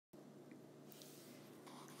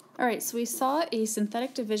Alright, so we saw a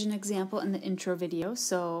synthetic division example in the intro video,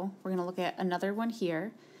 so we're going to look at another one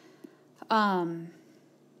here.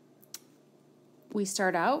 We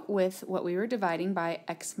start out with what we were dividing by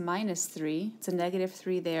x minus 3. It's a negative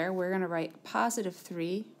 3 there. We're going to write positive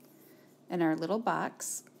 3 in our little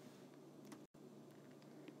box.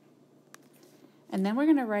 And then we're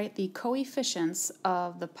going to write the coefficients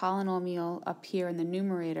of the polynomial up here in the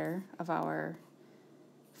numerator of our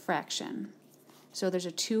fraction. So there's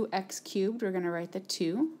a 2x cubed, we're going to write the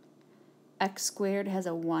 2. X squared has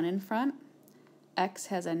a 1 in front. X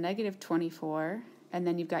has a negative 24. And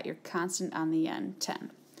then you've got your constant on the end,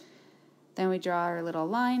 10. Then we draw our little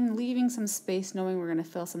line, leaving some space, knowing we're going to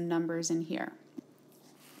fill some numbers in here.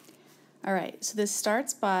 Alright, so this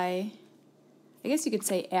starts by, I guess you could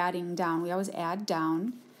say adding down. We always add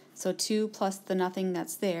down. So 2 plus the nothing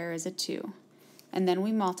that's there is a 2. And then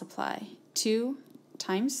we multiply. 2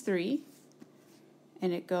 times 3,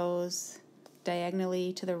 and it goes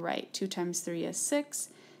diagonally to the right. 2 times 3 is 6,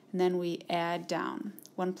 and then we add down.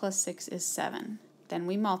 1 plus 6 is 7. Then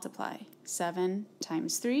we multiply. 7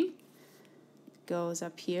 times 3 goes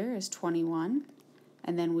up here is 21,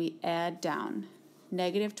 and then we add down.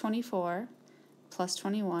 Negative 24 plus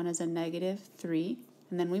 21 is a negative 3,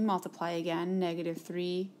 and then we multiply again. Negative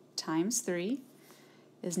 3 times 3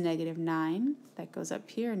 is negative 9. That goes up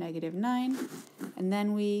here, negative 9, and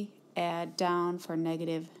then we add down for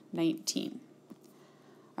negative 19.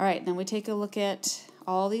 All right, then we take a look at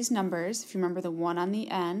all these numbers. If you remember, the 1 on the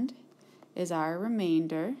end is our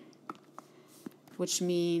remainder, which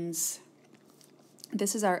means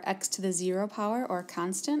this is our x to the 0 power, or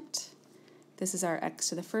constant. This is our x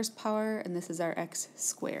to the first power, and this is our x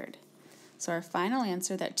squared. So our final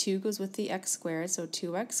answer, that 2 goes with the x squared, so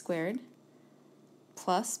 2x squared,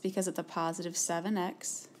 plus, because it's a positive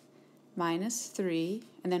 7x, minus 3,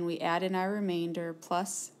 and then we add in our remainder,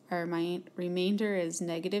 plus our remainder is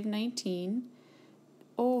negative 19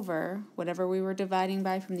 over whatever we were dividing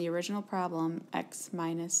by from the original problem, x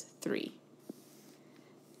minus 3.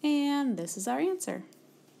 And this is our answer.